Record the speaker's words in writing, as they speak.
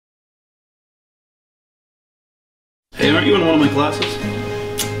Hey, aren't you in one of my classes?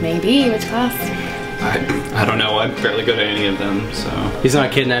 Maybe. Which class? I don't know. I barely go to any of them, so... He's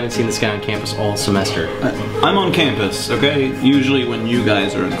not kidding. I haven't seen this guy on campus all semester. I'm on campus, okay? Usually when you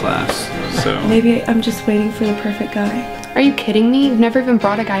guys are in class, so... Maybe I'm just waiting for the perfect guy. Are you kidding me? You've never even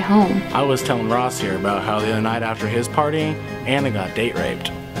brought a guy home. I was telling Ross here about how the other night after his party, Anna got date raped.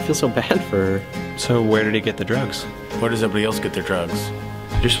 I feel so bad for her. So where did he get the drugs? Where does everybody else get their drugs?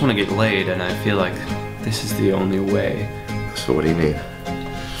 I just want to get laid, and I feel like this is the only way. So what do you need?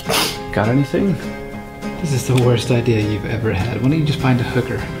 Got anything? This is the worst idea you've ever had. Why don't you just find a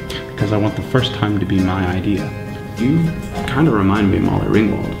hooker? Because I want the first time to be my idea. You kind of remind me of Molly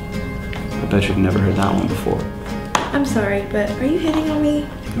Ringwald. I bet you've never heard that one before. I'm sorry, but are you hitting on me?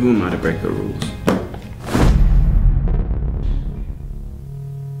 Who am I to break the rules?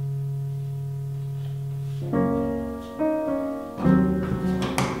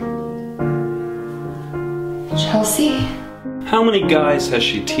 Chelsea? How many guys has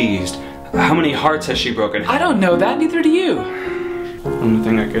she teased? How many hearts has she broken? I don't know that, neither do you. Only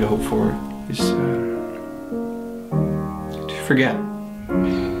thing I could hope for is to forget.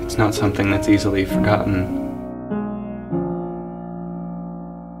 It's not something that's easily forgotten.